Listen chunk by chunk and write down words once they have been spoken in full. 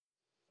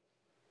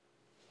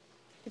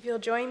If you'll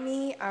join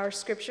me, our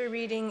scripture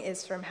reading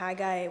is from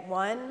Haggai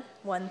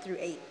 1 through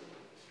 8.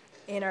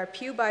 In our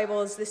Pew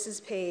Bibles, this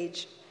is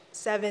page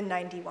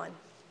 791.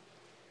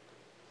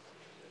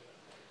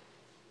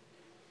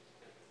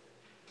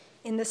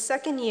 In the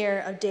 2nd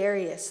year of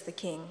Darius the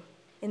king,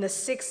 in the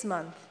 6th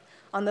month,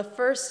 on the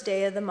 1st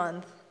day of the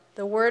month,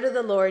 the word of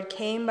the Lord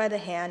came by the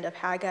hand of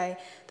Haggai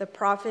the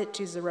prophet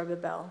to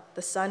Zerubbabel,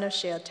 the son of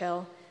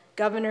Shealtiel,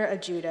 governor of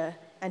Judah,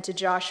 and to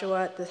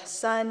Joshua, the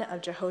son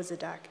of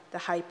Jehozadak, the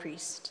high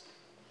priest.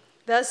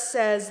 Thus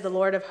says the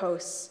Lord of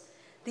hosts,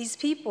 these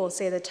people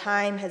say the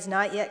time has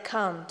not yet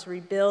come to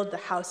rebuild the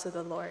house of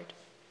the Lord.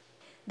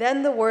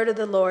 Then the word of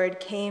the Lord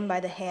came by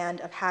the hand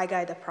of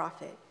Haggai the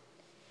prophet.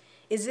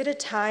 Is it a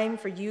time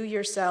for you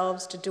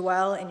yourselves to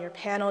dwell in your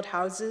paneled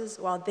houses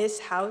while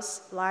this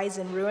house lies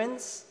in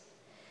ruins?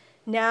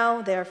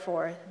 Now,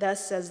 therefore,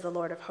 thus says the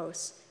Lord of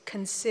hosts,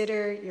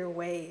 consider your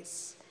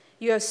ways.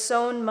 You have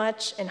sown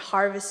much and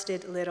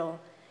harvested little.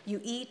 You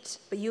eat,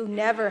 but you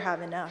never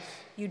have enough.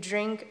 You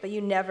drink, but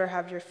you never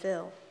have your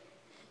fill.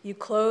 You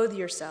clothe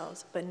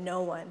yourselves, but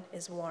no one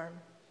is warm.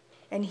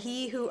 And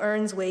he who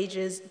earns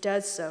wages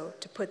does so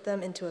to put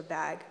them into a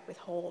bag with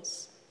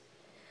holes.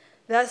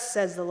 Thus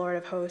says the Lord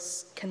of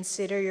hosts,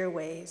 consider your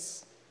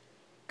ways.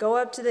 Go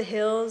up to the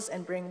hills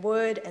and bring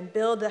wood and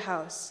build the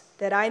house,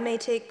 that I may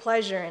take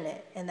pleasure in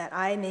it and that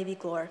I may be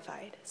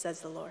glorified,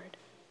 says the Lord.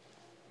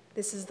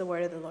 This is the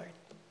word of the Lord.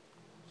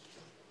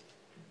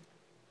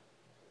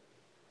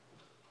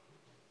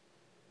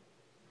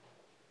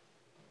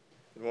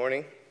 Good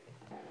morning.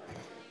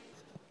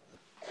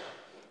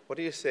 What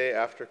do you say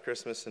after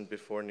Christmas and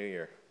before New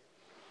Year?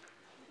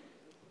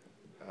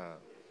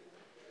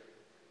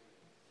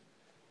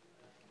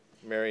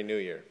 Merry New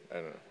Year.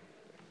 I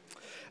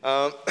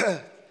don't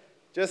know.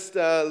 Just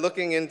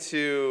looking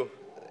into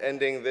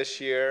ending this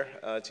year,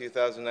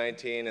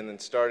 2019, and then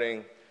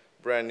starting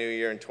brand new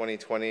year in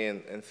 2020,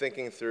 and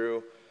thinking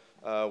through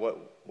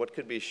what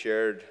could be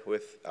shared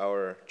with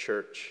our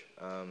church.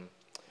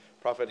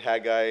 Prophet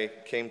Haggai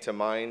came to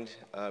mind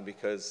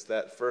because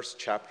that first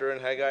chapter in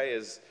Haggai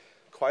is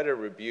quite a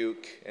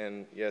rebuke.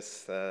 And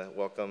yes,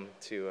 welcome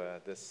to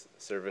this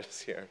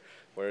service here,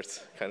 where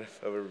it's kind of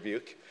a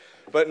rebuke.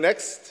 But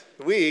next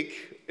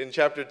week in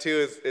chapter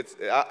 2, it's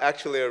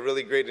actually a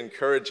really great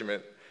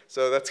encouragement.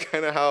 So that's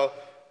kind of how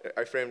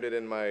I framed it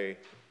in my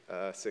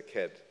sick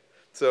head.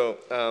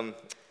 So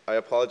I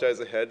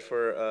apologize ahead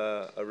for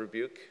a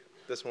rebuke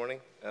this morning.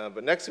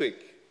 But next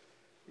week,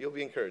 you'll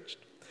be encouraged.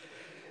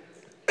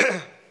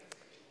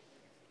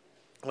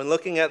 When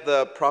looking at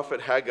the prophet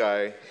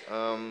Haggai,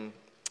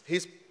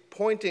 he's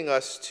pointing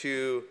us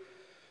to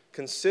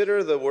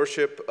consider the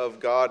worship of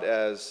God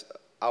as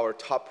our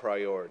top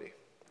priority,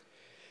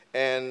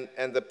 and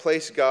the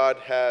place God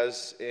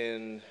has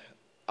in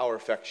our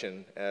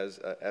affection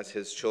as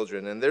his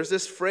children. And there's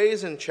this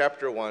phrase in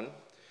chapter 1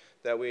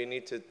 that we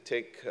need to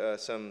take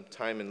some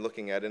time in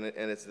looking at, and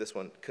it's this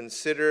one: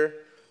 consider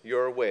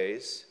your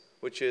ways,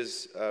 which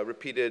is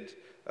repeated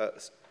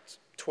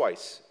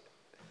twice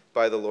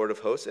by the Lord of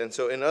hosts. And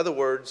so, in other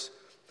words,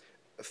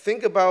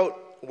 think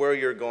about where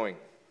you're going.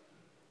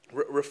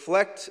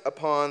 Reflect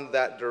upon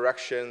that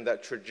direction,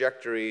 that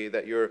trajectory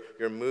that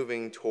you're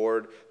moving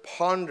toward.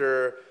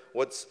 Ponder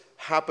what's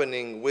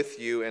happening with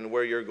you and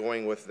where you're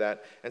going with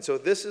that. And so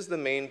this is the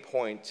main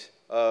point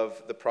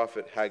of the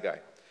prophet Haggai.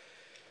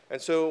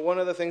 And so one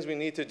of the things we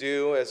need to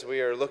do as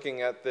we are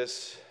looking at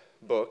this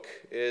book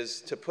is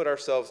to put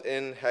ourselves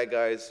in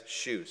Haggai's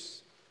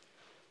shoes.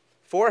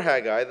 For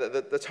Haggai,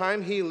 the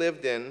time he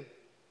lived in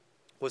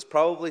was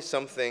probably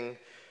something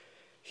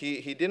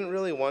he didn't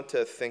really want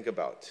to think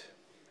about.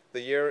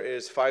 The year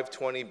is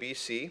 520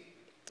 BC.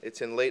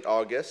 It's in late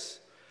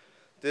August.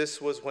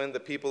 This was when the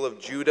people of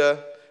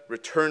Judah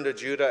returned to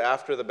Judah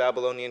after the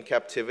Babylonian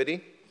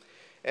captivity.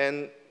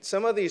 And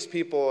some of these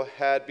people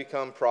had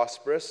become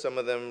prosperous, some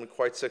of them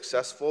quite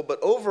successful,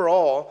 but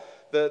overall,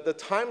 the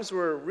times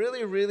were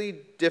really, really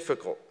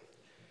difficult.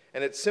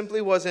 And it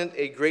simply wasn't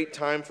a great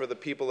time for the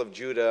people of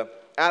Judah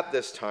at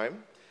this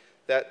time.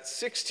 That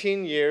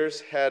 16 years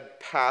had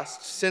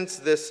passed since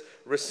this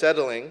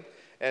resettling,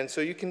 and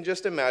so you can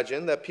just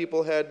imagine that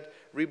people had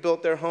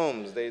rebuilt their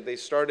homes. They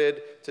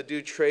started to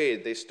do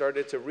trade. They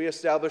started to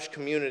reestablish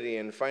community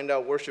and find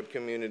out worship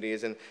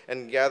communities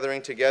and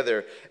gathering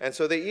together. And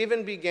so they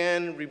even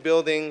began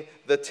rebuilding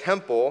the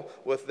temple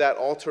with that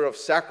altar of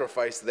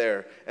sacrifice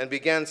there and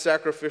began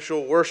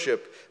sacrificial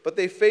worship. But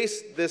they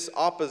faced this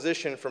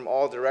opposition from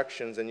all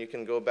directions, and you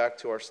can go back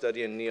to our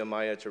study in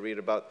Nehemiah to read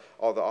about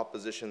all the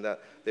opposition that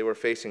they were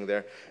facing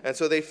there. And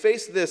so they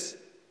faced this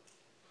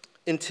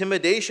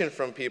intimidation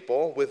from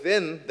people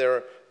within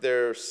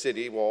their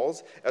city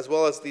walls, as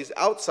well as these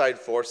outside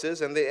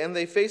forces, and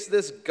they face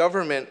this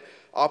government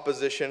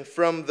opposition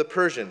from the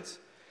Persians.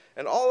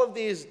 And all of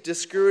these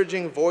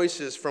discouraging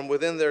voices from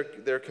within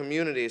their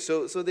community.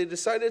 So they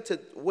decided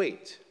to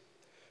wait,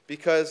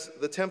 because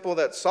the temple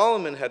that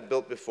Solomon had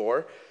built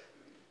before,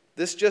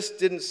 this just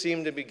didn't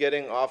seem to be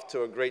getting off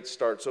to a great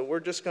start. So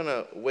we're just going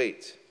to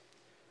wait.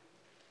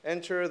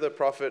 Enter the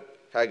prophet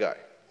Haggai.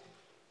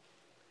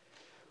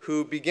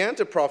 who began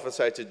to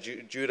prophesy to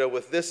Judah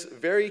with this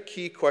very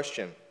key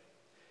question: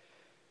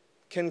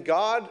 can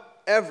God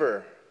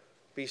ever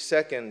be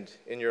second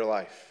in your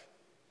life?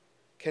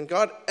 Can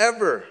God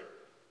ever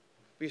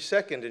be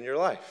second in your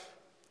life?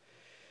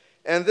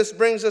 And this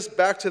brings us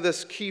back to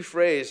this key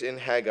phrase in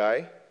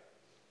Haggai: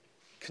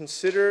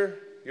 consider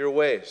your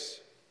ways.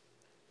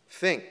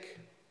 Think,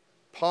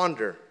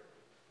 ponder.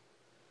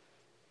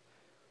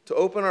 To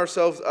open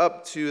ourselves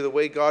up to the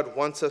way God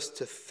wants us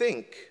to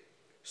think,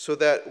 so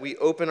that we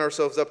open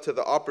ourselves up to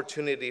the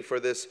opportunity for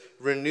this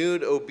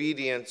renewed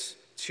obedience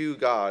to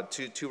God,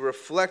 to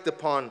reflect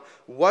upon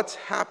what's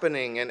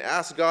happening and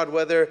ask God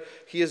whether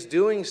He is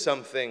doing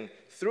something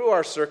through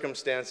our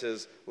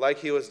circumstances like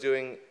He was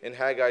doing in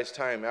Haggai's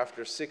time.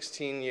 After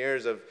 16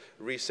 years of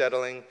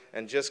resettling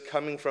and just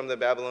coming from the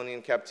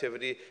Babylonian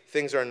captivity,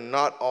 things are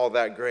not all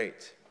that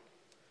great.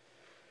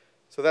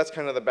 So that's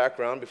kind of the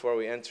background before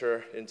we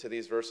enter into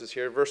these verses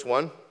here. Verse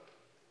 1.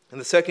 In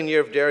the 2nd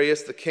year of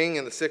Darius the king,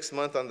 in the 6th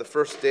month, on the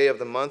 1st day of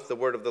the month, the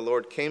word of the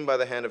Lord came by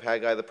the hand of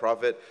Haggai the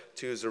prophet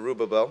to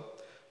Zerubbabel.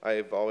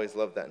 I've always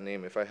loved that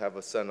name. If I have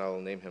a son, I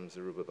will name him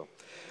Zerubbabel.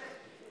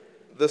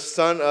 The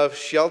son of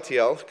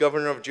Shealtiel,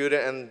 governor of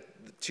Judah, and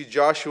to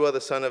Joshua,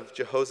 the son of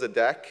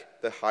Jehozadak,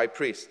 the high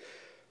priest.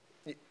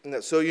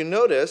 So you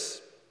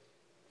notice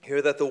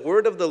here that the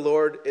word of the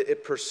Lord,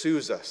 it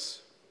pursues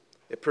us.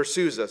 It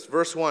pursues us.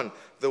 Verse 1,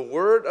 the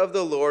word of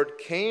the Lord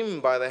came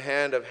by the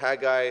hand of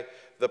Haggai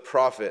the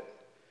prophet.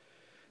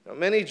 Now,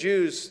 many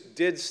Jews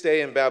did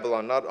stay in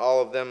Babylon. Not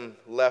all of them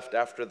left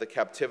after the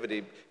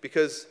captivity,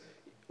 because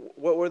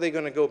what were they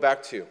going to go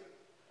back to?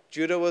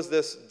 Judah was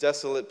this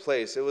desolate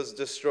place. It was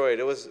destroyed.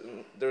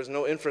 There was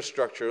no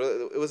infrastructure.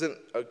 It wasn't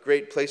a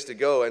great place to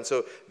go. And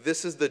so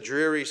this is the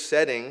dreary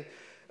setting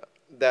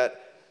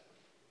that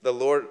the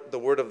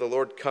word of the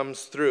Lord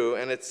comes through.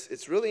 And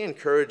it's really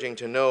encouraging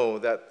to know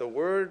that the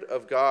word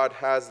of God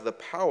has the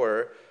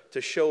power to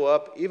show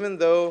up even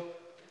though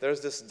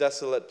there's this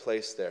desolate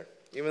place there,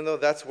 even though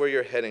that's where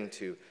you're heading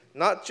to.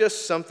 Not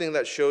just something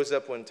that shows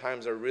up when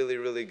times are really,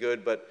 really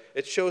good, but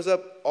it shows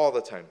up all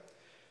the time.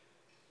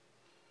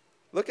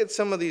 Look at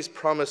some of these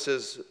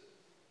promises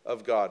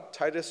of God.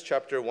 Titus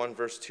chapter 1,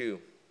 verse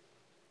 2.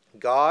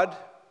 God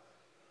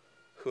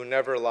who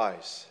never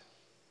lies.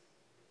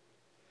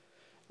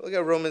 Look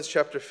at Romans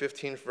chapter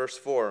 15, verse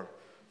 4.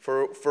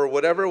 For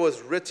whatever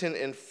was written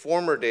in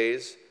former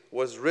days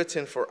was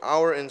written for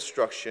our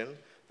instruction,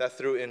 that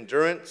through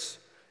endurance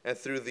and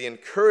through the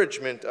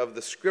encouragement of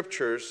the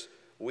Scriptures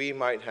we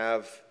might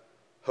have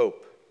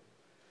hope.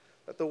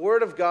 That the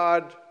Word of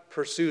God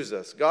pursues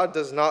us. God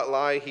does not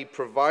lie. He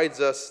provides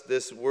us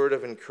this word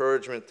of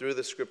encouragement through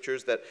the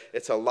Scriptures, that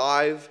it's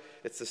alive.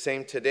 It's the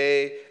same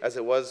today as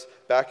it was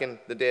back in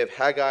the day of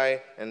Haggai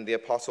and the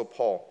Apostle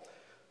Paul.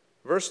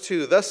 Verse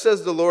 2, thus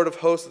says the Lord of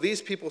hosts,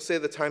 these people say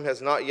the time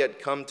has not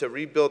yet come to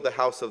rebuild the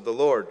house of the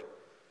Lord.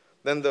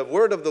 Then the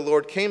word of the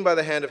Lord came by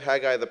the hand of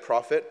Haggai the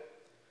prophet.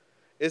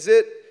 Is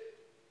it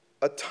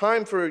a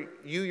time for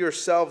you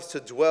yourselves to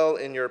dwell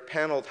in your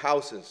paneled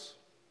houses,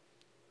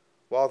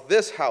 while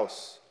this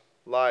house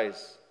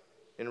lies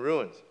in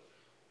ruins?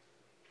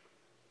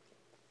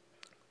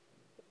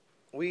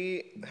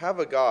 We have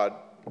a God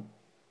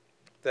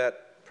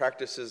that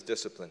practices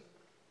discipline.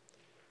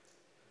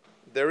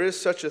 There is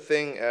such a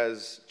thing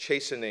as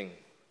chastening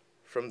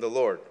from the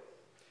Lord.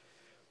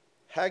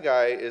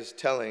 Haggai is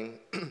telling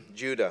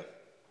Judah,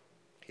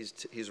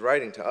 he's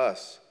writing to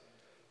us,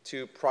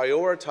 to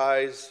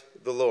prioritize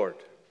the Lord.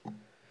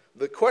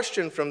 The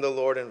question from the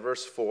Lord in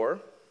verse 4,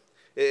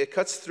 it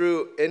cuts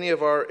through any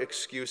of our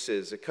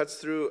excuses. It cuts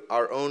through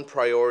our own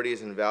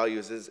priorities and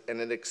values, and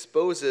it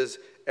exposes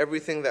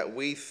everything that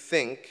we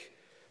think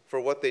for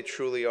what they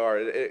truly are.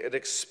 It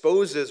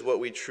exposes what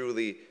we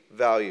truly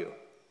value.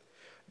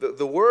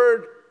 The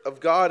Word of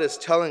God is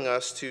telling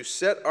us to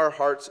set our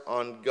hearts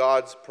on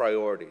God's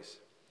priorities.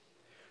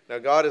 Now,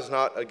 God is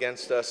not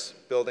against us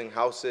building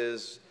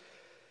houses.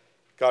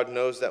 God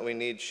knows that we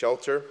need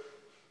shelter.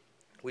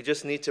 We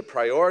just need to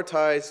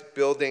prioritize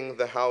building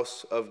the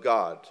house of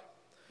God.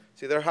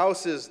 See, their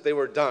houses, they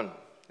were done.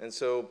 And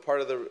so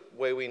part of the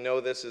way we know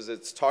this is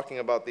it's talking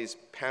about these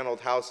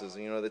paneled houses.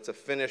 It's a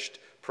finished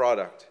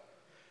product.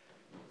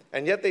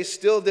 And yet they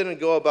still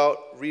didn't go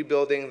about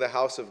rebuilding the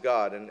house of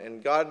God.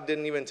 And God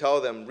didn't even tell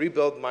them,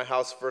 rebuild my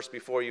house first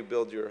before you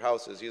build your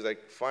houses. He's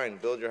like, fine,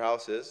 build your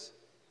houses.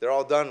 They're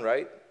all done,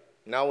 right?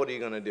 Now what are you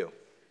going to do?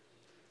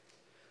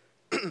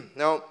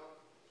 Now,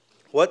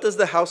 what does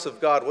the house of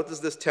God, what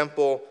does this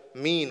temple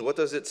mean? What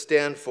does it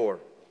stand for?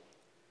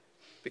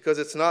 Because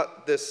it's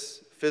not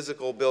this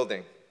physical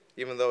building,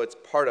 even though it's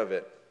part of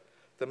it.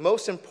 The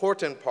most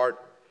important part,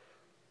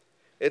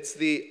 it's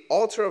the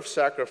altar of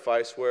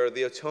sacrifice where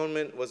the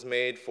atonement was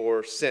made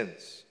for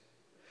sins.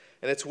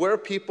 And it's where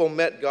people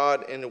met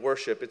God in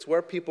worship. It's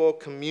where people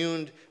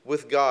communed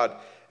with God.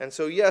 And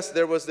so, yes,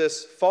 there was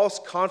this false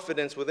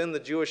confidence within the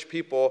Jewish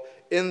people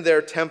in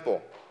their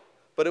temple.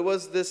 But it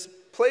was this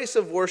place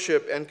of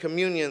worship and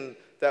communion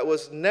that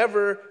was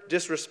never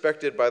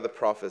disrespected by the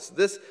prophets.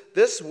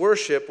 This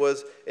worship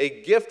was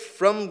a gift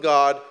from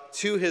God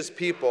to his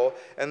people,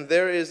 and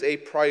there is a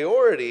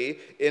priority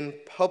in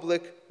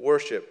public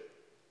worship,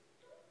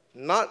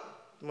 not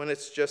when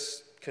it's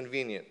just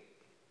convenient.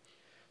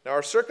 Now,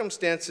 our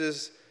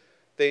circumstances,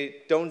 they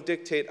don't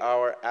dictate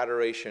our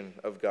adoration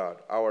of God,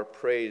 our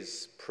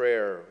praise,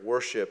 prayer,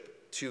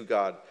 worship to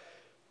God.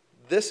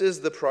 This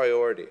is the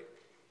priority.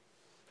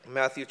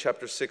 Matthew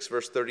chapter 6,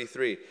 verse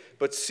 33.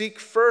 But seek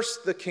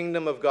first the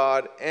kingdom of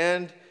God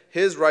and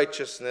his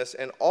righteousness,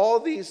 and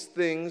all these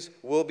things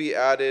will be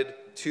added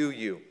to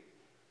you.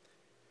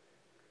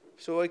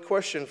 So a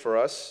question for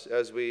us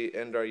as we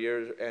end our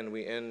year and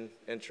we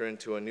enter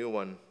into a new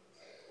one.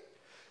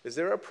 Is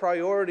there a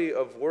priority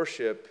of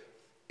worship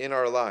in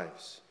our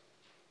lives?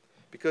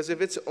 Because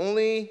if it's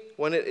only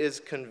when it is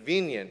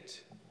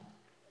convenient,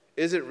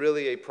 is it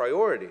really a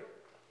priority?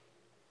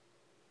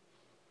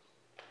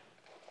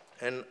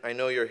 And I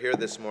know you're here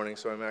this morning,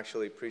 so I'm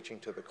actually preaching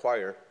to the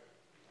choir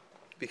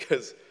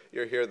because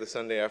you're here the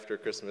Sunday after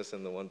Christmas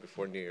and the one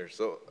before New Year.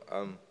 So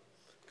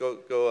go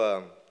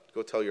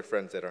tell your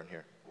friends that aren't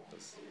here,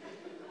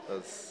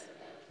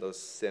 those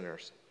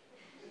sinners.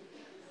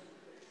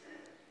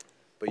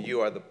 But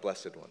you are the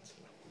blessed ones.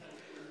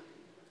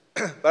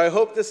 But I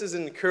hope this is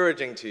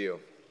encouraging to you,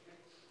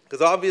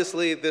 because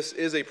obviously this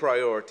is a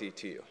priority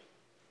to you.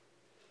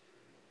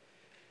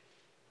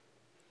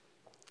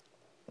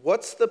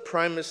 What's the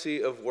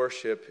primacy of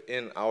worship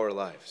in our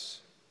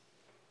lives?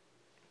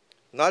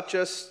 Not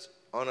just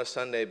on a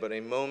Sunday, but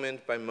a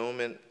moment by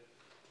moment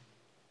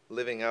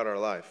living out our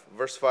life.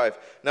 Verse 5,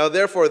 now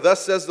therefore,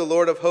 thus says the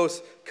Lord of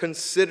hosts,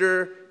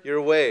 consider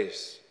your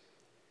ways.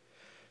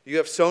 You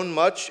have sown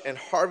much and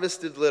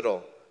harvested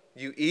little.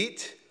 You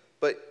eat,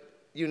 but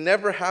you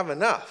never have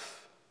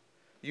enough.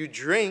 You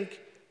drink,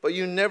 but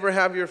you never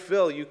have your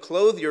fill. You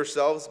clothe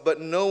yourselves,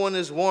 but no one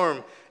is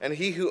warm. And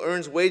he who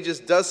earns wages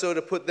does so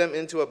to put them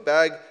into a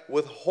bag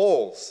with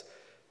holes.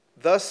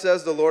 Thus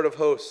says the Lord of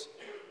hosts,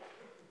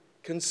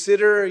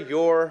 consider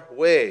your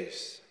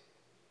ways.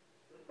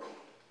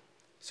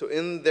 So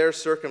in their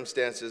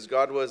circumstances,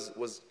 God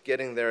was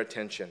getting their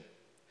attention.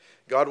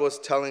 God was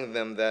telling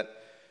them that,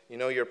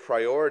 your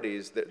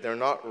priorities, they're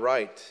not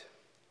right.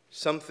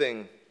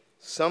 Something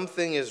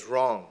is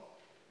wrong.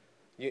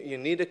 You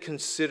need to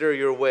consider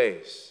your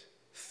ways.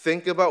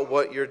 Think about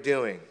what you're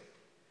doing.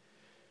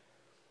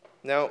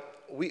 Now,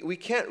 we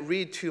can't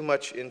read too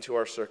much into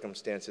our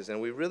circumstances,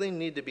 and we really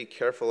need to be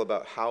careful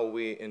about how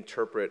we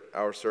interpret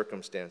our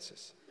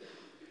circumstances.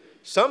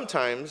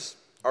 Sometimes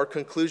our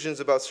conclusions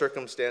about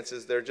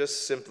circumstances, they're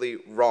just simply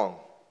wrong.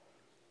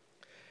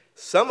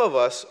 Some of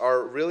us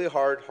are really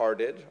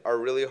hard-hearted, are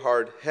really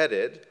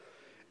hard-headed,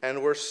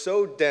 and we're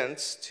so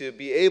dense to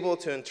be able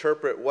to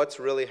interpret what's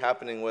really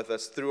happening with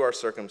us through our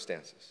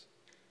circumstances.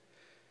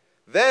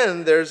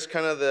 Then there's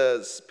kind of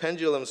the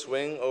pendulum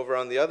swing over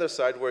on the other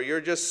side where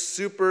you're just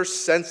super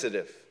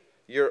sensitive.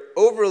 You're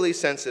overly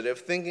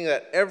sensitive, thinking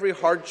that every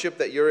hardship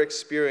that you're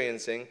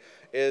experiencing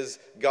is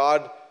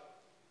God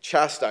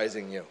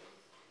chastising you.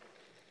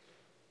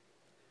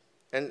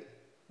 And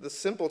the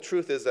simple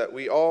truth is that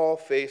we all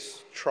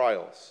face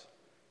trials.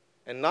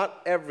 And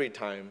not every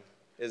time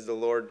is the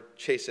Lord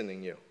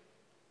chastening you.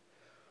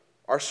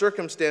 Our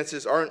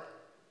circumstances aren't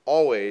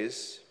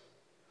always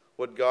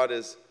what God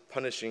is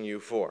punishing you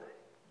for.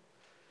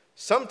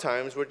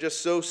 Sometimes we're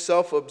just so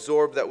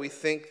self-absorbed that we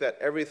think that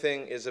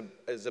everything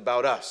is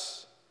about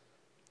us.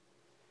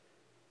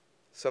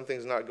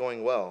 Something's not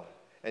going well,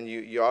 and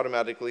you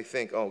automatically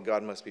think, oh,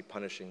 God must be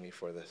punishing me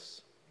for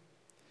this.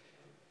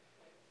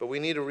 But we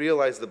need to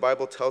realize the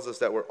Bible tells us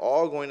that we're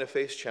all going to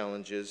face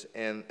challenges,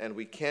 and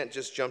we can't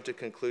just jump to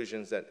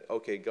conclusions that,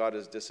 okay, God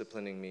is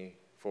disciplining me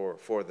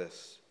for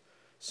this.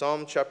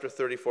 Psalm chapter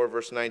 34,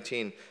 verse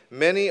 19,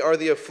 many are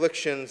the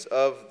afflictions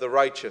of the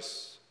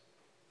righteous.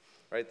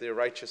 Right? The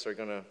righteous are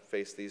going to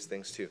face these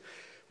things too.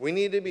 We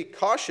need to be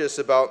cautious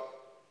about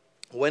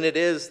when it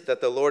is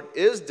that the Lord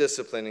is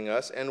disciplining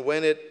us and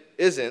when it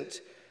isn't.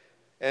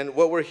 And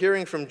what we're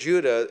hearing from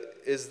Judah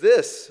is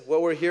this,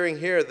 what we're hearing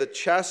here, the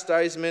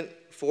chastisement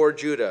for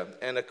Judah.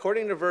 And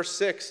according to verse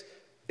 6,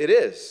 it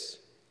is.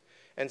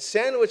 And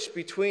sandwiched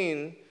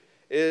between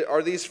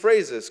are these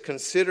phrases,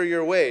 consider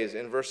your ways,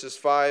 in verses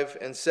 5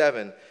 and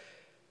 7.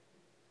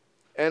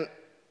 And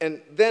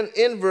then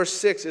in verse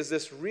 6 is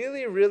this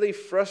really, really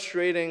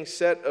frustrating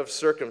set of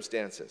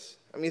circumstances.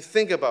 I mean,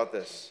 think about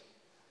this.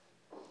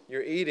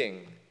 You're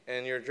eating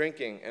and you're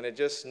drinking, and it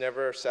just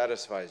never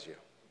satisfies you.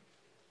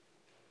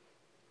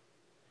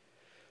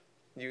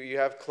 You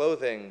have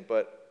clothing,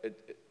 but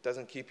it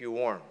doesn't keep you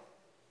warm.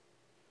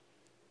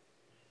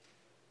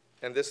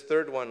 And this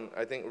third one,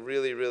 I think,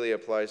 really, really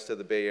applies to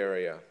the Bay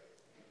Area.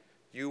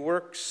 You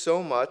work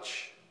so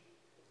much,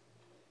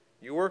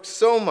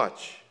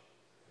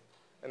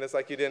 and it's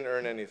like you didn't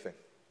earn anything.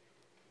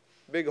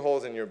 Big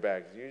holes in your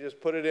bag. You just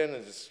put it in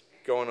and it's just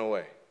going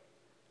away.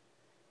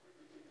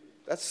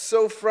 That's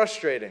so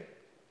frustrating.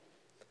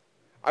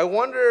 I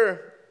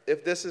wonder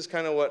if this is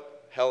kind of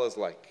what hell is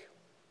like.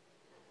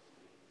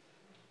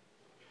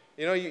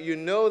 You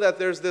know that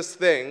there's this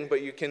thing,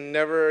 but you can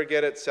never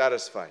get it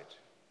satisfied.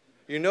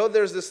 You know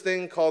there's this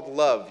thing called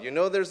love. You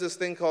know there's this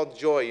thing called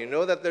joy. You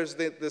know that there's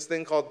this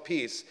thing called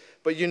peace,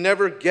 but you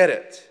never get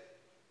it.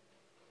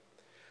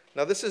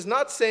 Now, this is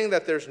not saying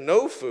that there's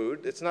no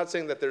food. It's not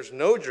saying that there's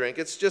no drink.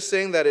 It's just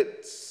saying that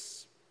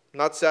it's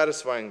not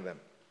satisfying them.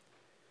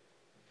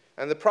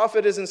 And the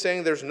prophet isn't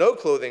saying there's no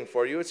clothing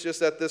for you. It's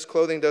just that this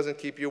clothing doesn't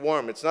keep you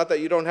warm. It's not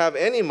that you don't have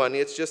any money.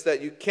 It's just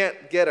that you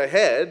can't get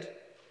ahead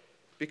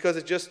because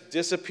it just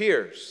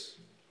disappears.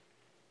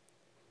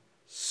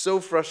 So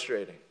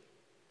frustrating.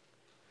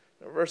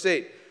 Verse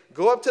 8,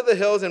 go up to the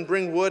hills and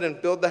bring wood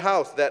and build the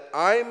house, that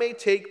I may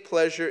take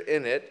pleasure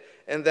in it,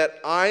 and that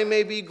I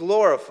may be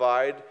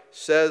glorified,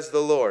 says the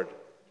Lord.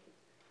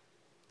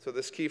 So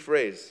this key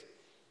phrase,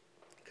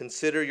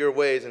 consider your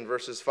ways, in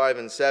verses 5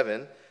 and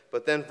 7.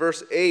 But then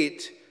verse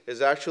 8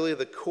 is actually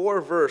the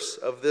core verse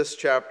of this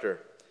chapter.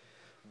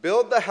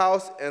 Build the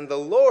house, and the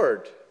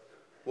Lord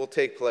will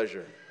take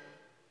pleasure.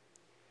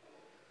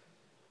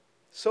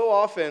 So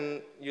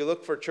often you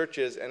look for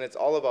churches and it's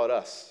all about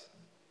us,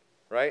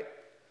 right?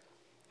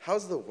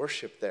 How's the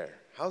worship there?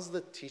 How's the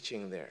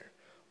teaching there?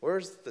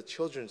 Where's the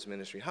children's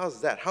ministry?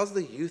 How's that? How's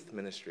the youth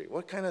ministry?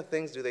 What kind of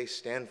things do they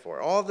stand for?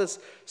 All this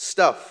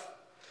stuff.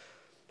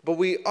 But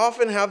we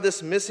often have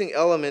this missing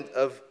element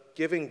of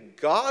giving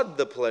God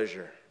the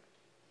pleasure.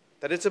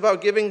 That it's about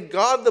giving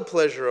God the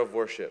pleasure of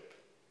worship.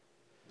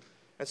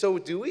 And so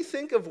do we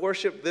think of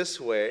worship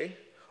this way?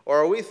 Or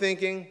are we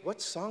thinking,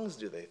 what songs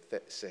do they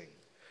sing?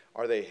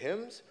 Are they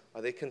hymns?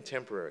 Are they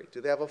contemporary? Do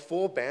they have a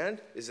full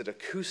band? Is it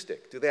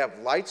acoustic? Do they have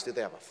lights? Do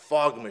they have a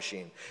fog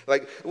machine?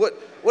 Like, what?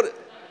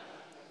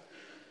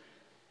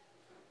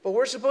 But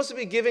we're supposed to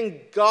be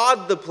giving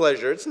God the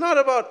pleasure. It's not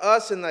about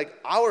us and like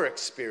our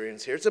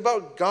experience here. It's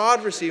about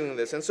God receiving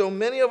this. And so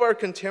many of our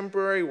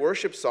contemporary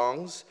worship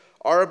songs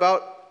are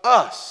about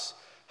us,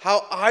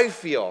 how I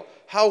feel,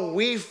 how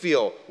we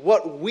feel,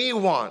 what we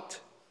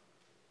want.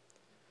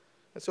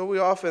 And so we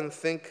often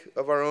think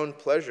of our own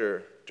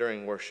pleasure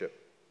during worship.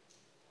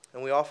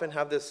 And we often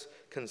have this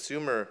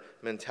consumer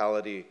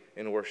mentality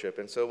in worship.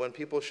 And so when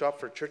people shop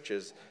for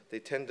churches, they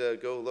tend to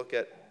go look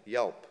at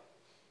Yelp.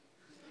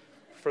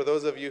 For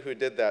those of you who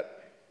did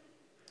that,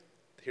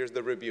 here's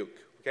the rebuke,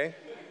 okay?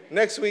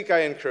 Next week, I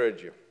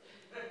encourage you.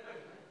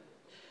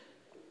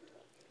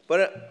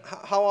 But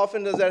how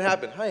often does that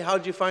happen? Hi,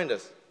 how'd you find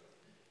us?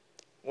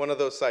 One of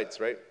those sites,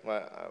 right?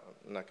 Well,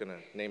 I'm not going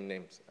to name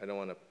names. I don't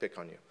want to pick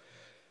on you.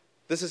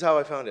 This is how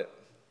I found it.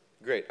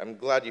 Great, I'm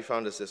glad you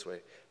found us this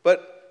way.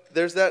 But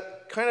there's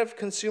that kind of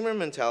consumer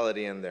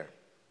mentality in there.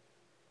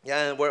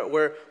 Yeah, and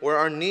where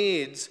our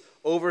needs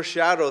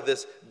overshadow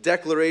this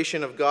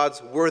declaration of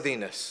God's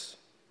worthiness.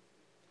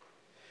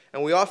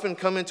 And we often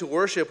come into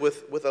worship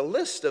with a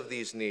list of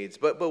these needs.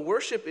 But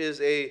worship is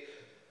a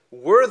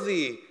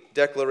worthy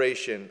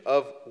declaration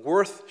of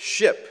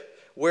worthship,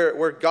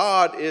 where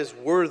God is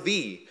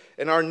worthy.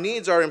 And our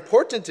needs are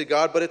important to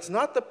God, but it's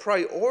not the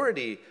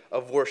priority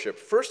of worship.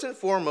 First and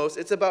foremost,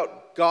 it's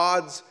about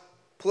God's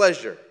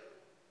pleasure.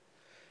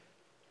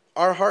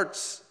 Our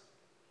hearts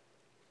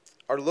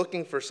are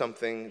looking for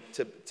something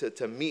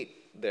to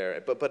meet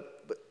there.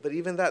 But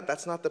even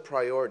that's not the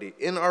priority.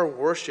 In our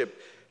worship,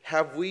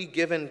 have we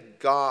given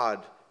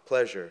God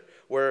pleasure,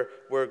 where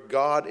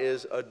God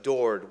is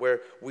adored, where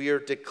we are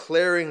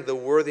declaring the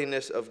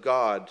worthiness of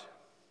God?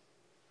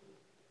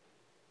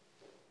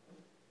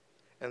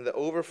 And the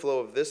overflow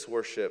of this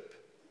worship,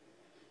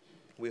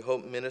 we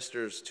hope,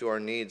 ministers to our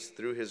needs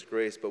through His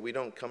grace, but we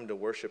don't come to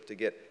worship to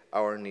get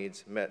our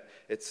needs met.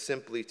 It's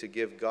simply to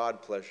give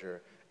God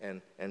pleasure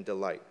and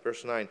delight.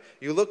 Verse 9,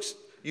 you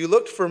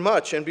looked for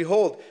much, and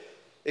behold,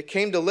 it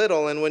came to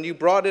little, and when you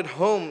brought it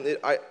home,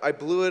 I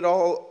blew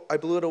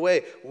it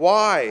away.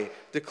 Why,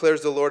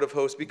 declares the Lord of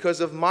hosts? Because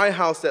of my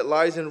house that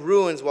lies in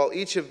ruins, while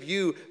each of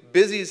you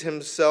busies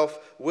himself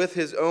with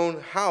his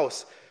own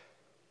house.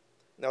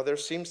 Now, there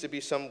seems to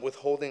be some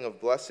withholding of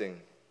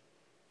blessing.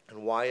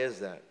 And why is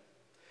that?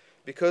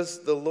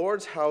 Because the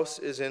Lord's house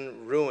is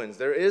in ruins.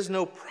 There is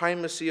no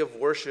primacy of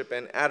worship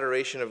and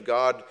adoration of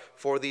God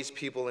for these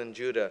people in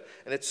Judah.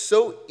 And it's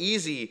so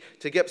easy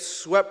to get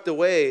swept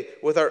away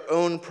with our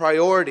own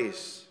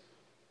priorities.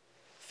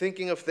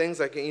 Thinking of things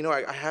like,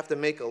 I have to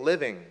make a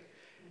living,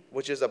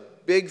 which is a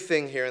big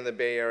thing here in the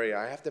Bay Area.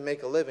 I have to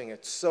make a living.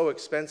 It's so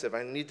expensive.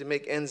 I need to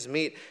make ends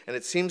meet. And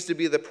it seems to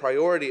be the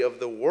priority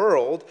of the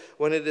world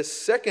when it is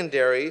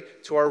secondary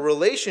to our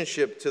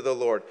relationship to the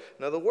Lord.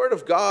 Now, the Word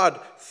of God,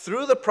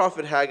 through the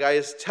prophet Haggai,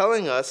 is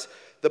telling us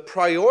the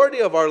priority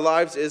of our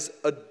lives is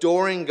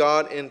adoring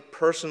God in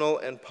personal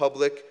and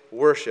public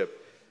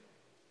worship.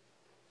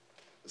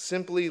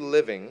 Simply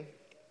living,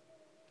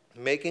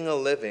 making a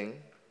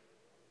living,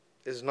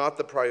 is not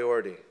the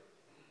priority.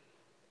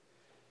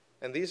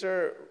 And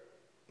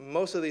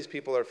most of these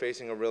people are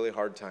facing a really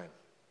hard time.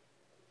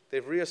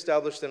 They've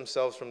reestablished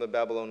themselves from the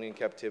Babylonian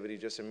captivity,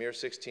 just a mere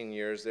 16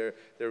 years. They're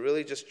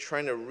really just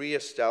trying to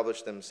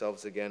reestablish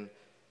themselves again.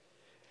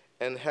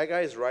 And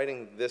Haggai is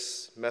writing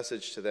this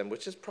message to them,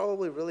 which is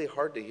probably really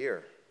hard to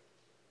hear.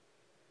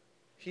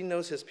 He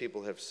knows his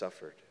people have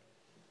suffered.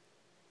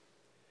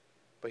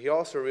 But he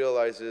also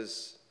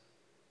realizes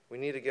we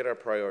need to get our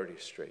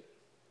priorities straight.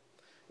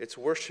 It's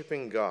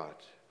worshiping God.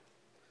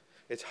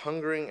 It's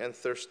hungering and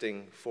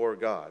thirsting for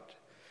God.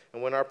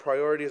 And when our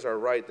priorities are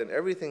right, then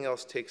everything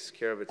else takes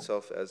care of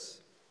itself, as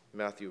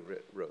Matthew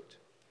wrote.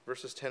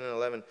 Verses 10 and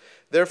 11.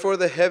 Therefore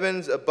the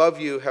heavens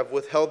above you have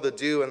withheld the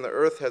dew, and the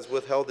earth has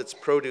withheld its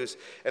produce.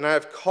 And I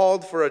have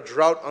called for a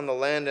drought on the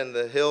land and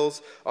the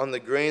hills, on the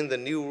grain, the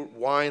new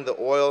wine, the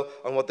oil,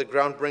 on what the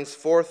ground brings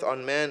forth,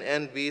 on man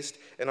and beast,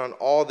 and on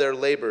all their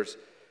labors.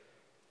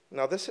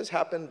 Now this has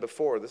happened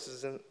before. This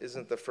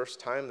isn't the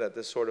first time that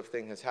this sort of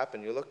thing has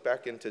happened. You look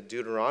back into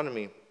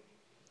Deuteronomy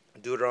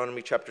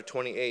chapter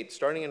 28,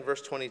 starting in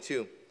verse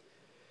 22.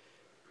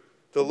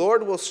 The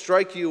Lord will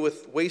strike you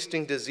with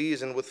wasting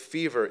disease and with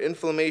fever,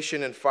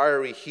 inflammation and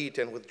fiery heat,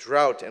 and with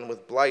drought and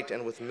with blight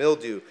and with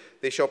mildew.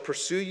 They shall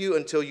pursue you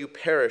until you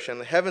perish, and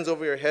the heavens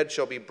over your head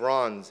shall be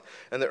bronze,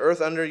 and the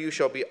earth under you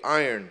shall be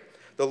iron.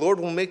 The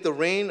Lord will make the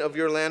rain of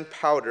your land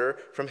powder.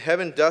 From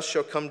heaven dust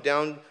shall come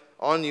down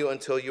on you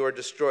until you are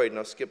destroyed.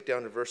 Now skip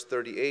down to verse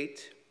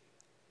 38.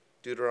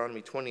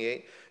 Deuteronomy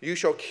 28. You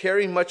shall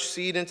carry much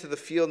seed into the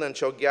field and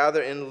shall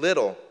gather in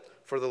little,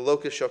 for the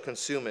locust shall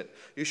consume it.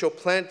 You shall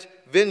plant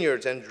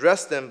vineyards and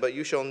dress them, but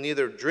you shall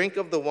neither drink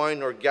of the wine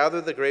nor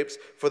gather the grapes,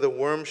 for the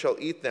worm shall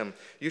eat them.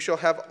 You shall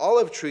have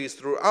olive trees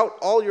throughout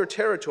all your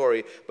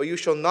territory, but you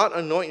shall not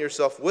anoint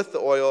yourself with the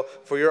oil,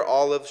 for your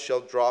olives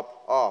shall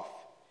drop off.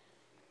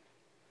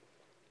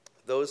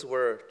 Those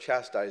were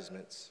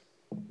chastisements.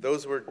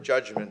 Those were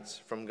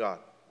judgments from God.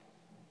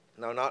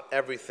 Now, not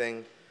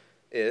everything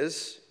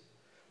is,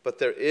 but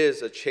there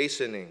is a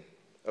chastening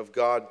of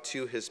God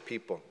to his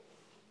people.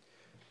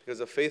 Because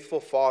a faithful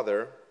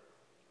father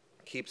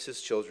keeps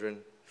his children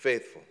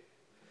faithful.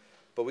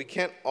 But we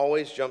can't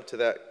always jump to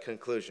that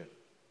conclusion.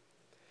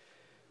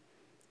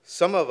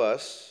 Some of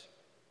us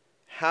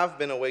have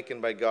been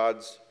awakened by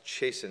God's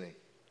chastening,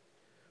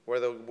 where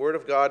the Word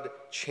of God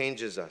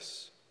changes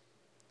us.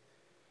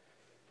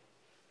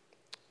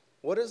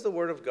 What is the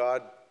Word of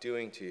God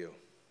doing to you?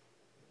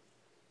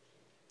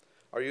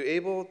 Are you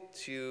able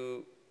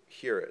to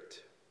hear it?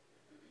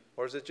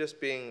 Or is it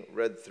just being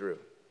read through?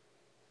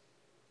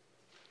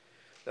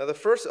 Now, the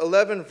first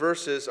 11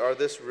 verses are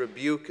this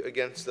rebuke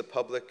against the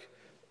public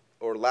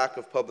or lack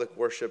of public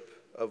worship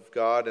of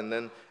God. And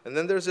then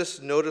there's this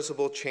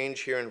noticeable change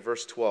here in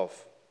verse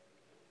 12.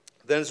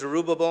 Then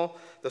Zerubbabel,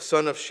 the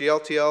son of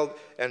Shealtiel,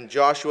 and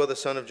Joshua, the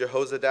son of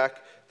Jehozadak,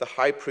 the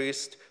high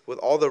priest, with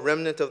all the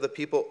remnant of the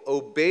people,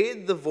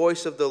 obeyed the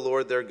voice of the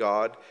Lord their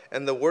God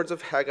and the words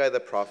of Haggai the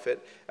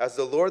prophet, as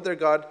the Lord their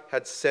God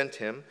had sent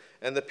him,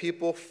 and the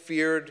people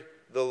feared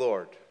the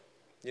Lord.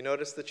 You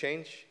notice the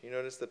change? You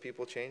notice the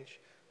people change?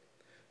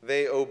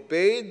 They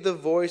obeyed the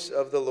voice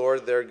of the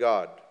Lord their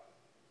God.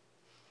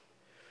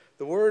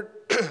 The word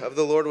of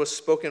the Lord was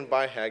spoken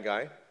by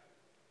Haggai,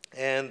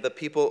 and the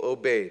people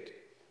obeyed.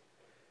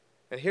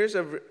 And here's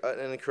an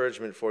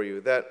encouragement for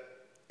you, that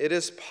it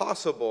is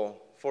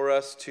possible for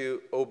us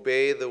to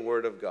obey the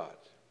word of God.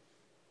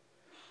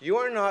 You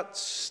are not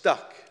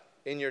stuck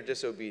in your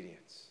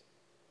disobedience.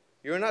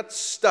 You are not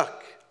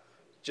stuck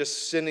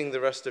just sinning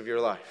the rest of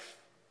your life.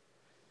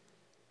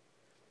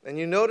 And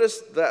you notice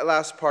that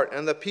last part,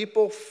 and the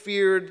people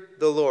feared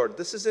the Lord.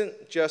 This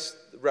isn't just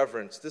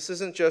reverence. This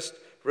isn't just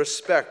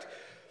respect.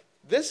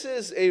 This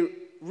is a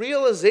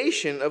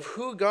realization of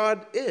who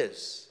God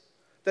is.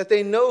 That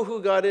they know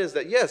who God is.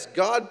 That yes,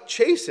 God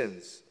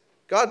chastens.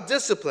 God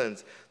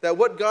disciplines. That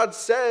what God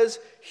says,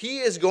 he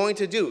is going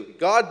to do.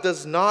 God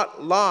does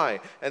not lie.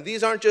 And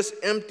these aren't just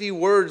empty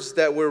words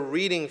that we're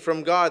reading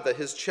from God. That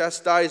his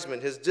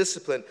chastisement, his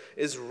discipline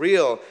is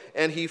real.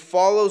 And he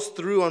follows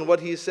through on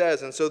what he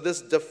says. And so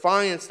this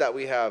defiance that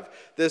we have,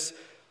 this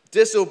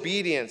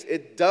disobedience,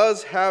 it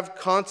does have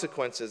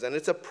consequences. And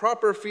it's a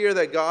proper fear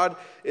that God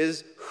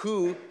is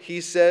who he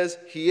says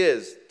he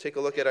is. Take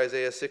a look at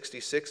Isaiah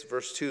 66,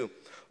 verse 2.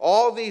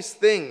 All these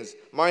things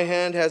my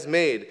hand has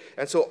made,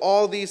 and so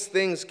all these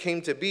things came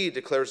to be,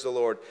 declares the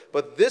Lord.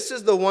 But this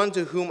is the one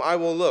to whom I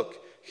will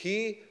look,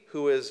 he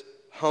who is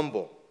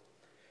humble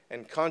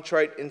and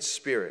contrite in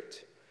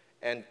spirit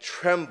and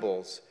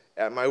trembles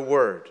at my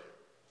word.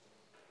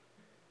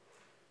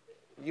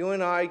 You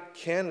and I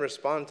can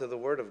respond to the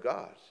word of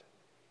God.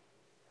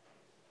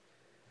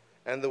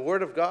 And the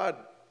word of God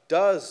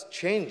does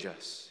change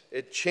us.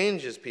 It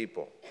changes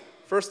people.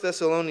 1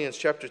 Thessalonians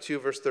chapter 2,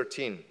 verse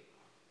 13.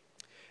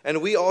 And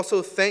we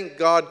also thank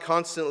God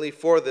constantly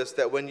for this,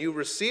 that when you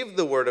received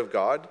the word of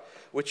God,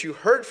 which you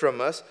heard from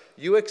us,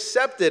 you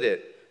accepted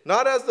it,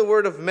 not as the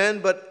word of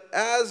men, but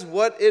as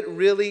what it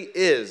really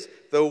is,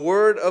 the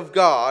word of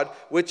God,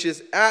 which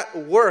is at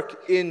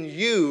work in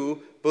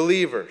you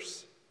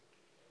believers.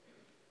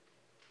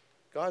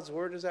 God's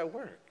word is at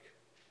work.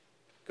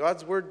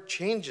 God's word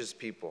changes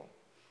people.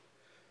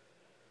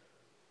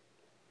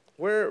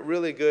 We're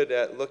really good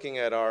at looking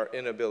at our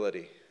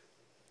inability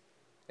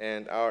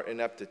and our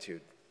ineptitude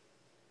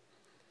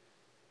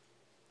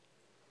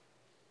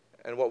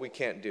and what we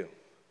can't do.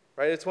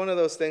 right? It's one of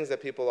those things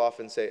that people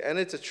often say, and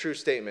it's a true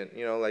statement.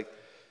 Like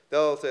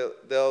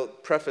they'll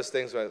preface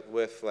things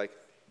with like,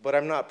 but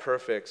I'm not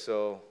perfect,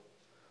 so,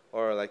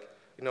 or like,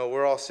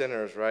 we're all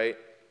sinners, right?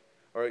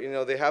 Or,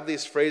 they have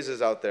these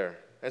phrases out there.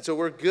 And so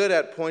we're good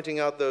at pointing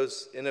out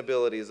those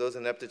inabilities, those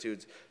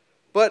ineptitudes.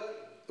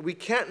 But we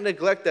can't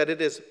neglect that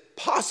it is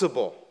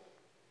possible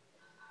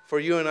for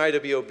you and I to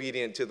be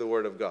obedient to the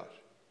Word of God.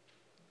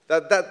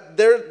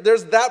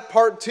 There's that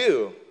part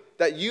too,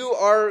 that you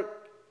are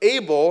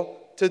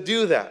able to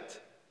do that.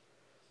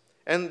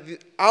 And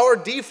our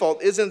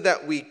default isn't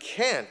that we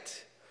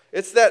can't.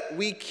 It's that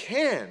we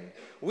can.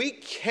 We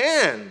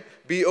can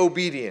be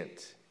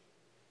obedient.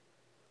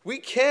 We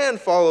can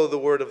follow the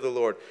word of the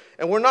Lord.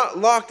 And we're not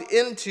locked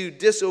into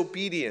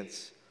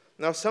disobedience.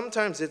 Now,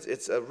 sometimes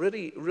it's a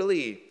really,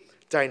 really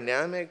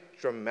dynamic,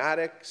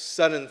 dramatic,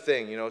 sudden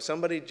thing.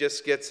 Somebody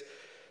just gets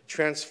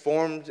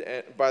transformed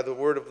by the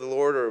word of the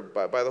Lord or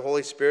by the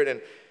Holy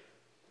Spirit.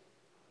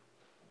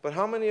 But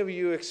how many of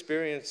you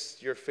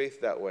experienced your faith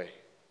that way?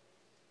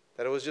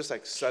 That it was just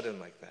like sudden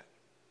like that.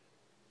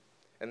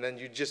 And then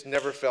you just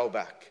never fell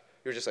back.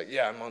 You're just like,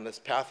 yeah, I'm on this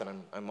path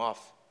and I'm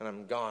off and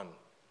I'm gone.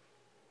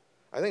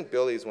 I think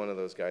Billy's one of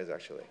those guys,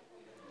 actually.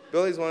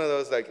 Billy's one of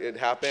those, like, it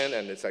happened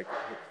and it's like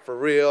for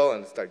real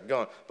and it's like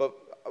gone. But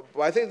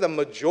I think the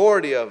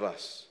majority of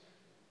us,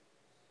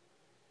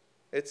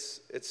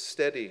 it's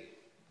steady.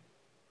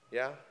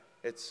 Yeah?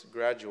 It's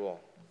gradual.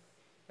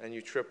 And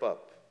you trip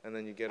up and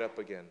then you get up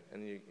again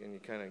and you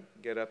kind of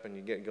get up and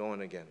you get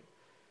going again.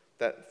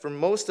 That for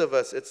most of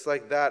us, it's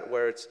like that,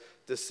 where it's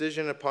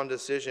decision upon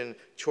decision,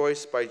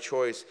 choice by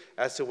choice,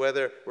 as to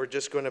whether we're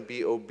just going to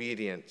be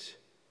obedient.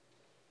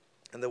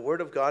 And the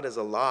Word of God is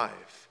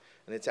alive,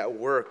 and it's at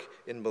work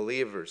in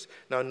believers.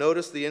 Now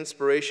notice the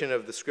inspiration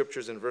of the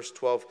Scriptures in verse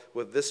 12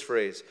 with this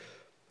phrase: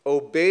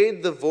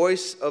 obeyed the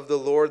voice of the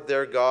Lord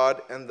their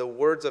God and the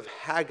words of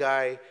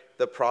Haggai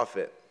the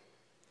prophet.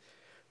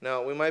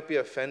 Now, we might be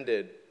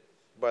offended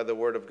by the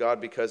Word of God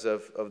because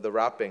of the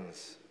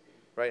wrappings.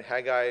 Right?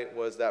 Haggai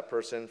was that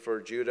person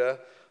for Judah.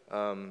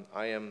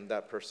 I am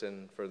that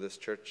person for this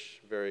church.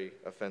 Very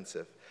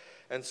offensive.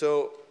 And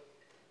so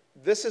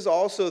this is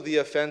also the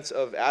offense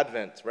of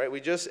Advent, right? We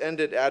just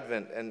ended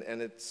Advent,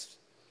 and it's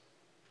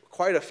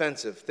quite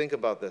offensive. Think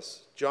about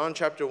this. John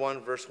chapter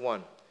 1, verse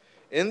 1.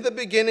 In the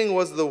beginning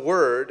was the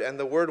Word, and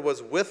the Word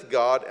was with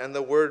God, and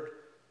the Word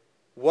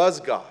was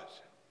God.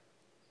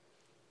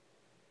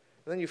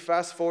 And then you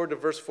fast forward to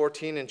verse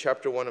 14 in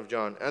chapter 1 of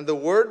John. And the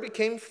Word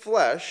became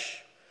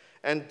flesh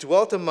and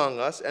dwelt among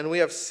us, and we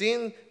have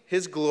seen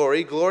his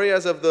glory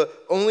as of the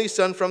only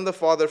Son from the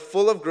Father,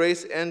 full of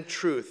grace and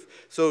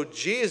truth. So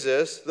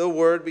Jesus, the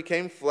Word,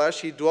 became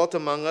flesh, he dwelt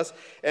among us.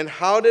 And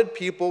how did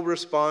people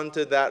respond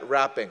to that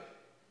wrapping?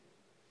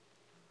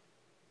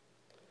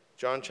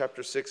 John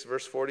chapter 6,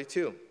 verse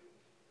 42.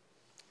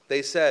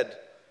 They said,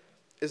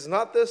 is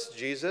not this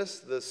Jesus,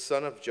 the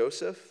son of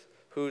Joseph,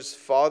 whose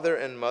father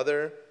and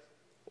mother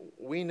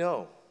we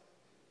know?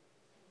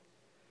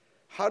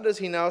 How does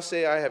he now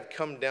say, I have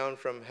come down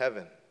from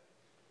heaven?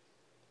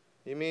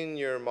 You mean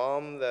your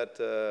mom, that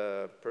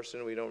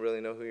person we don't really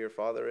know who your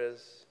father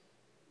is?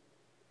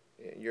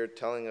 You're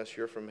telling us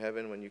you're from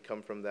heaven when you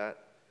come from that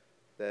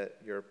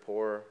you're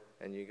poor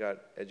and you got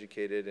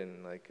educated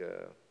in like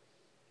a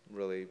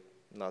really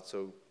not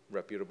so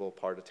reputable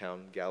part of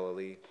town,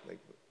 Galilee. Like,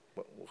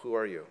 who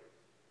are you?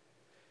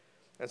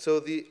 And so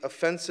the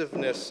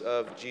offensiveness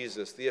of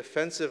Jesus, the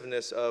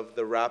offensiveness of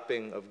the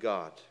wrapping of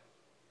God.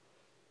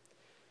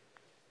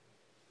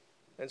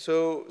 And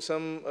so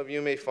some of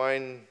you may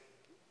find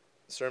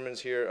sermons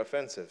here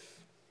offensive.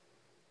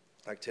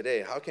 Like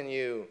today, how can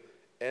you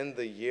end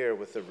the year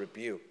with a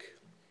rebuke?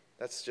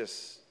 That's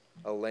just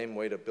a lame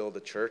way to build a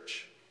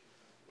church.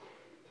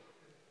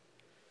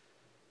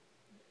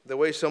 The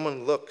way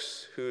someone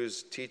looks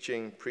who's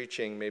teaching,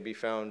 preaching may be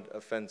found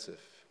offensive.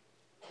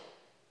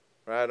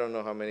 I don't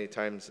know how many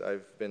times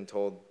I've been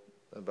told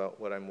about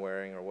what I'm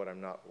wearing or what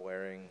I'm not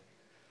wearing.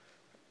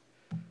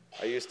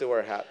 I used to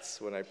wear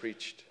hats when I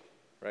preached.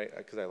 Right?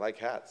 Because I like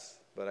hats,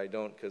 but I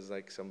don't because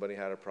like somebody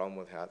had a problem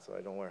with hats, so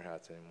I don't wear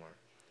hats anymore.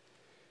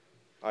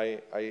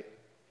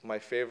 My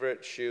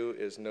favorite shoe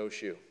is no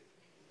shoe.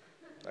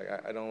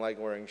 Like I don't like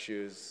wearing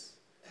shoes.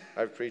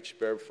 I've preached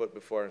barefoot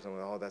before, and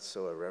someone, oh, that's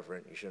so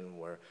irreverent. You shouldn't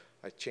wear.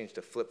 I changed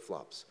to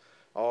flip-flops.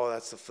 Oh,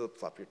 that's the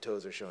flip-flop. Your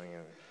toes are showing.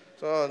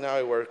 So now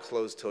I wear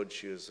closed-toed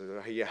shoes.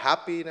 Are you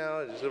happy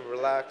now? Just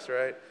relax,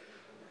 right?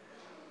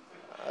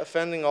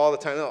 Offending all the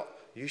time. No,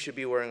 you should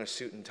be wearing a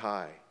suit and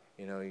tie.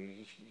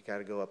 You got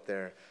to go up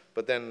there.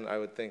 But then I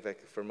would think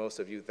that for most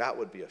of you, that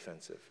would be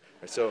offensive.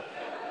 Right? So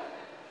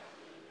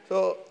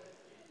it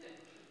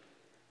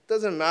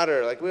doesn't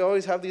matter. Like, we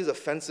always have these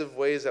offensive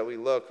ways that we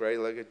look, right?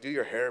 Like, do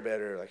your hair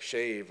better, like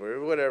shave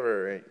or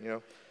whatever,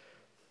 right?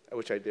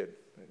 Which I did.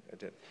 I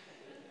did.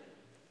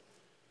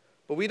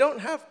 But we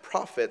don't have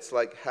prophets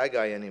like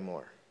Haggai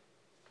anymore.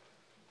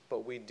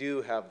 But we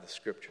do have the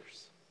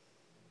Scriptures.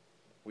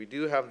 We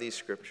do have these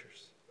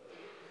Scriptures.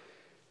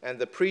 And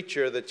the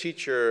preacher, the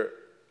teacher,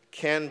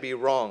 can be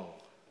wrong.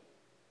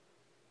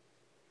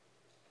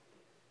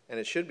 And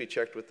it should be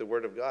checked with the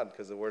Word of God,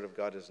 because the Word of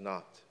God is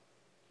not.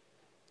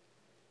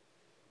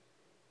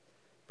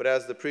 But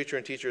as the preacher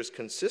and teacher is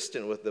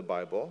consistent with the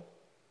Bible,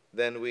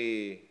 then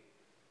we,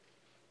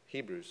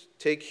 Hebrews,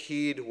 take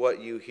heed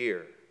what you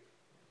hear.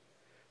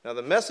 Now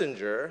the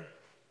messenger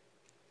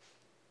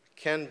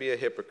can be a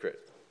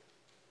hypocrite,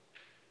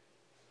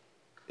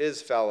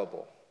 is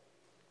fallible,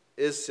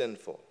 is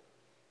sinful.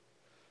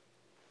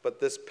 But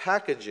this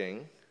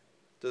packaging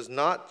does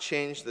not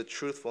change the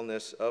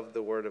truthfulness of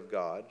the Word of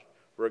God,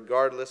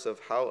 regardless of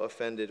how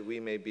offended we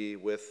may be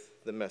with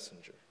the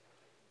messenger.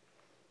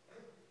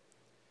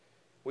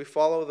 We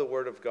follow the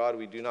Word of God,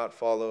 we do not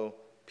follow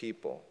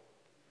people.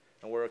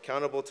 And we're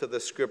accountable to the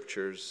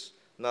Scriptures,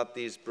 not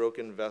these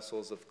broken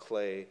vessels of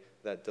clay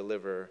that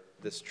deliver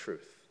this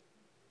truth.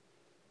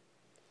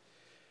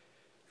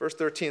 Verse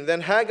 13,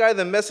 then Haggai,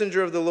 the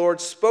messenger of the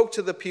Lord, spoke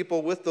to the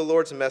people with the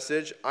Lord's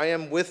message, I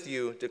am with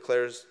you,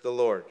 declares the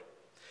Lord.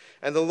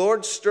 And the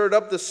Lord stirred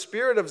up the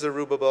spirit of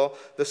Zerubbabel,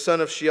 the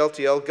son of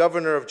Shealtiel,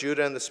 governor of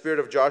Judah, and the spirit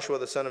of Joshua,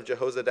 the son of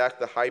Jehozadak,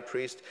 the high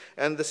priest,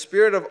 and the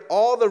spirit of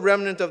all the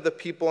remnant of the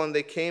people, and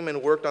they came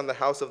and worked on the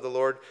house of the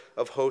Lord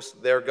of hosts,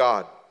 their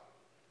God.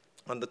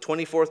 On the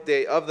 24th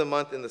day of the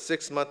month, in the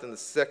 6th month, in the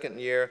 2nd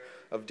year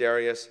of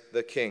Darius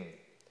the king.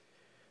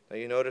 Now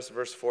you notice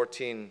verse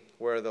 14,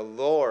 where the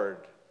Lord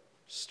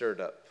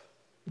stirred up.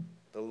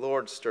 The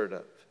Lord stirred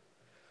up.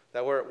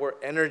 That we're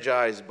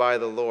energized by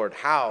the Lord.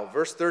 How?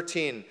 Verse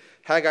 13,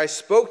 Haggai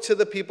spoke to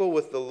the people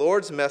with the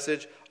Lord's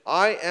message,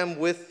 I am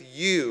with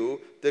you,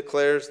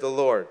 declares the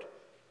Lord.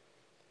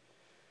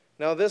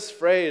 Now this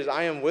phrase,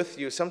 I am with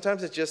you,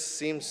 sometimes it just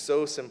seems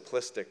so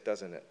simplistic,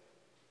 doesn't it?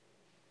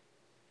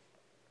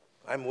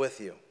 I'm with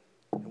you.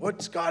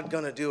 What's God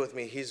going to do with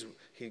me?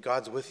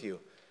 God's with you.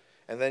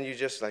 And then you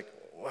just like,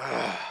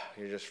 wow,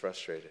 you're just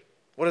frustrated.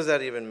 What does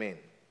that even mean?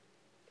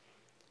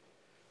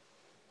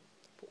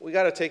 We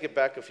got to take it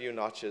back a few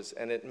notches,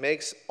 and it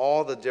makes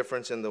all the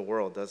difference in the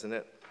world, doesn't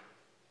it?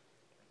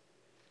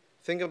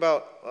 Think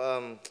about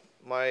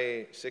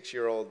my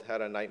 6-year-old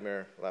had a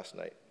nightmare last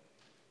night.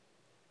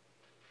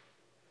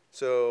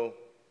 So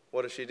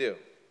what does she do?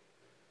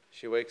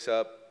 She wakes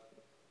up,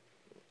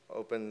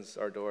 opens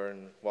our door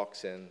and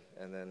walks in,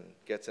 and then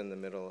gets in the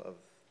middle of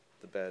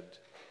the bed.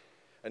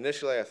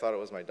 Initially, I thought it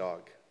was my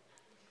dog,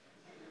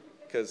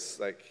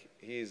 because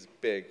he's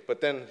big. But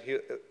then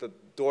the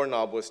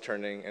doorknob was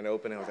turning and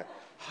opening. I was like,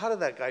 how did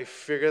that guy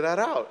figure that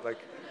out?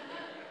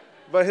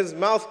 But his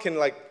mouth can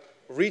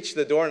reach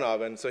the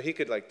doorknob, and so he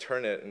could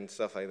turn it and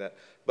stuff like that.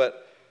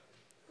 But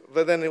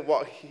then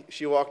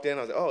she walked in.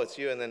 I was like, oh, it's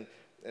you.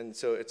 And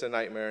so it's a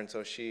nightmare. And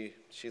so she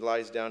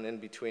lies down in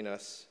between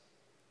us.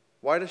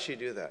 Why does she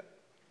do that?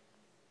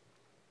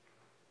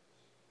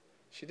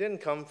 She didn't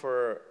come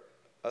for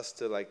us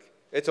to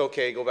it's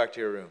okay, go back to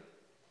your room.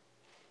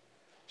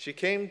 She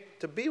came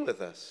to be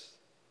with us.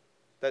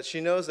 That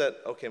she knows that,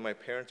 okay, my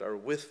parents are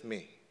with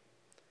me.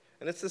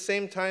 And it's the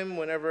same time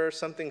whenever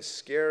something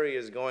scary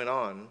is going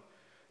on,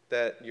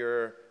 that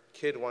your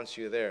kid wants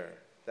you there.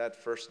 That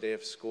first day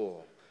of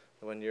school,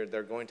 when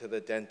they're going to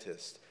the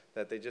dentist,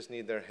 that they just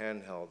need their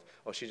hand held.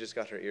 Oh, she just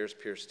got her ears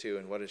pierced too,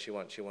 and what does she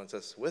want? She wants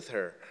us with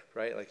her,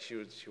 right?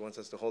 She wants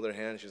us to hold her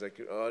hand. She's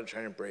like, oh, I'm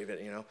trying to brave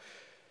it,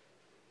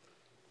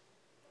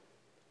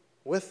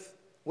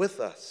 With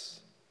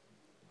us.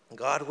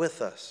 God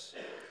with us.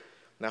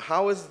 Now,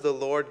 how is the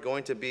Lord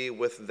going to be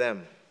with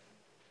them?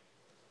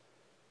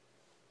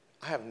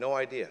 I have no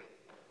idea.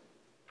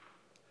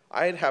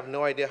 I have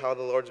no idea how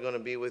the Lord's going to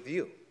be with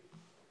you.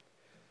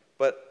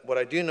 But what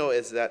I do know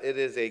is that it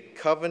is a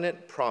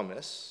covenant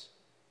promise,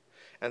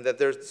 and that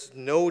there's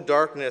no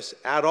darkness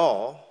at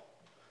all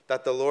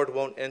that the Lord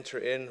won't enter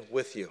in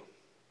with you.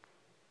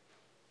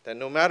 That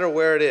no matter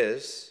where it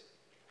is,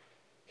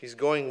 He's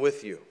going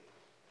with you.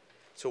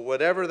 So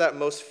whatever that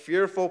most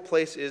fearful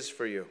place is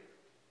for you,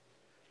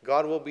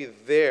 God will be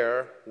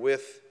there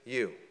with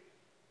you.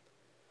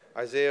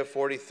 Isaiah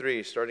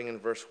 43, starting in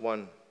verse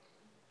 1.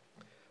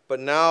 But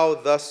now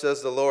thus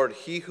says the Lord,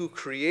 He who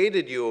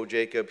created you, O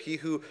Jacob, He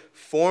who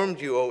formed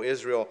you, O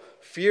Israel,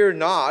 fear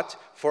not,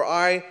 for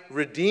I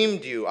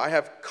redeemed you. I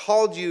have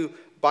called you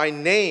by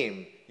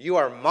name. You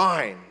are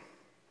mine.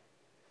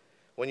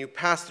 When you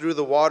pass through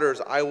the waters,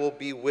 I will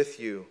be with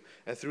you.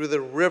 And through the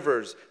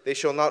rivers, they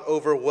shall not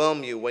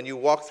overwhelm you. When you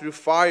walk through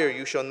fire,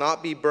 you shall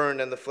not be burned,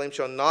 and the flame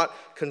shall not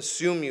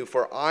consume you.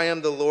 For I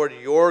am the Lord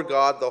your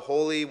God, the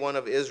Holy One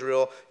of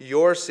Israel,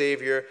 your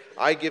Savior.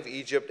 I give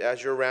Egypt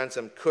as your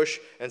ransom, Cush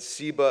and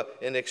Seba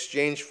in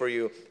exchange for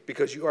you,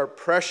 because you are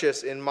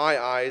precious in my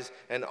eyes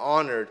and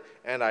honored,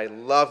 and I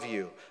love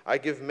you. I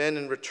give men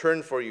in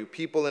return for you,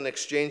 people in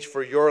exchange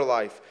for your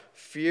life.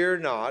 Fear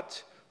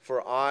not,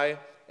 for I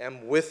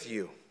am with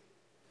you.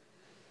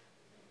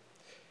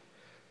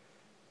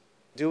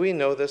 Do we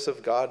know this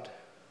of God?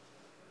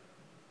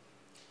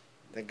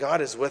 That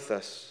God is with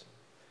us.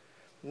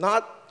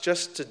 Not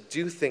just to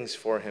do things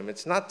for Him.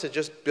 It's not to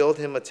just build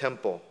Him a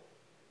temple.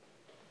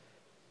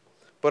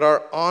 But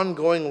our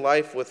ongoing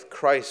life with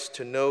Christ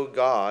to know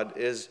God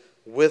is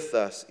with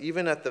us,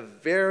 even at the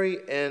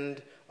very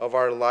end of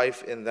our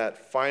life in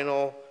that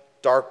final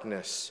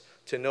darkness,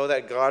 to know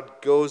that God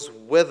goes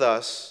with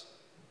us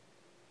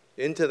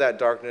into that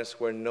darkness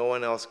where no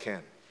one else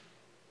can.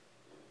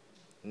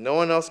 No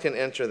one else can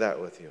enter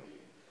that with you.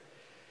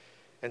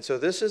 And so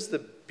this is the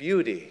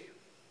beauty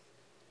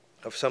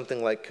of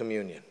something like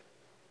communion,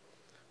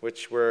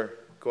 which we're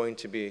going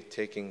to be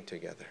taking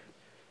together.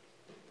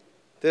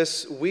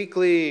 This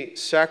weekly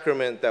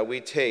sacrament that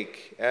we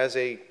take as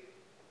a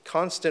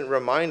constant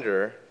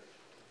reminder,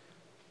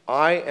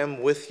 I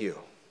am with you.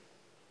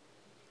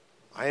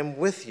 I am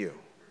with you.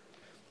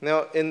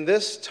 Now, in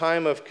this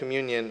time of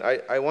communion,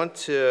 I want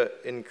to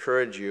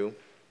encourage you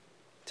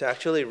to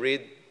actually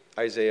read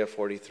Isaiah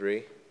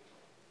 43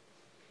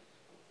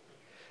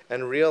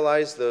 and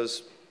realize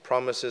those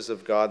promises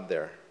of God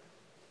there.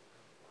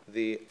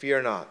 The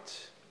fear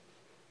not,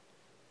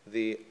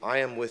 the I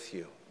am with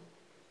you.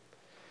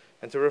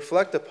 And to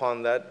reflect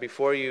upon that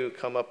before you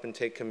come up and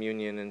take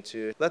communion, and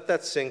to let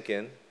that sink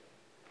in,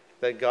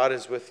 that God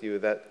is with you,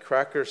 that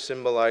cracker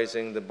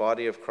symbolizing the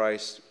body of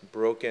Christ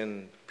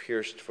broken,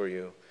 pierced for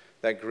you,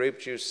 that grape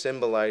juice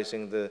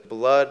symbolizing the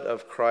blood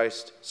of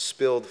Christ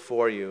spilled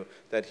for you,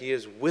 that he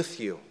is with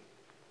you.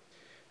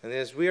 And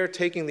as we are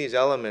taking these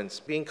elements,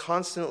 being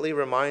constantly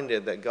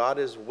reminded that God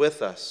is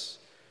with us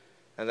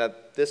and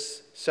that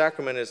this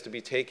sacrament is to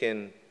be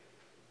taken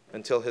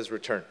until his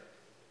return.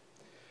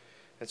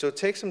 And so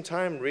take some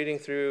time reading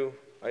through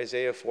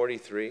Isaiah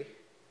 43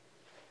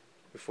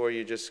 before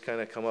you just kind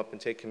of come up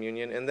and take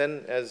communion. And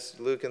then as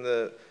Luke and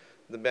the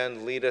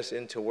band lead us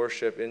into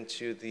worship,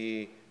 into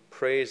the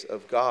praise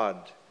of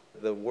God,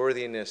 the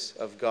worthiness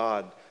of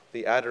God,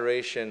 the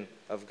adoration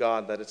of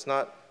God, that it's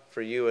not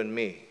for you and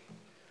me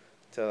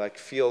to like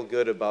feel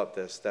good about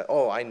this, that,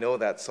 oh, I know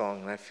that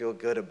song and I feel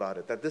good about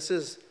it, that this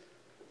is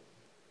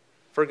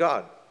for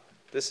God.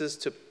 This is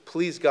to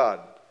please God.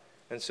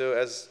 And so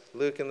as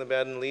Luke and the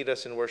band lead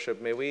us in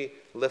worship, may we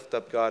lift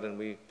up God and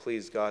we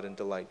please God and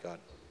delight God.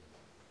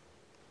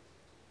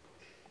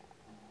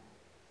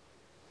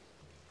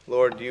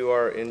 Lord, you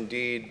are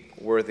indeed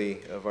worthy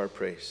of our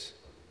praise.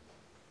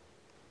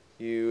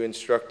 You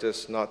instruct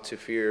us not to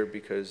fear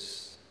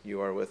because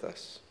you are with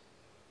us.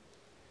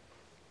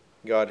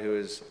 God, who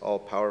is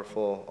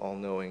all-powerful,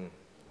 all-knowing,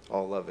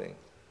 all-loving.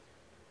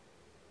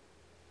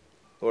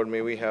 Lord,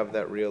 may we have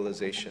that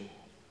realization,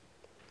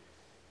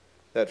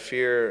 that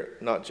fear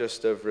not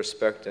just of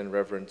respect and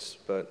reverence,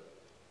 but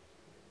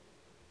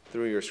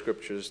through your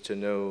scriptures to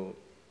know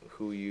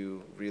who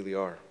you really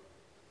are.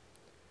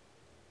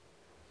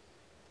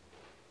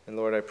 And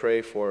Lord, I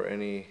pray for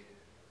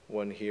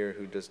anyone here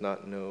who does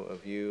not know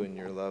of you and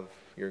your love,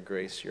 your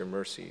grace, your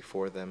mercy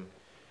for them,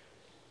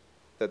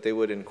 that they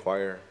would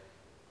inquire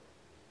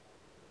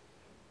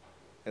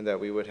and that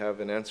we would have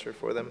an answer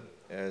for them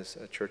as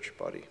a church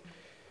body.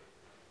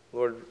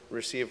 Lord,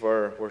 receive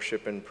our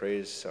worship and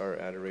praise, our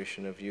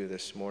adoration of you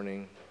this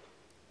morning.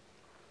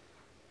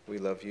 We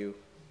love you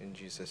in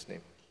Jesus'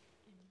 name.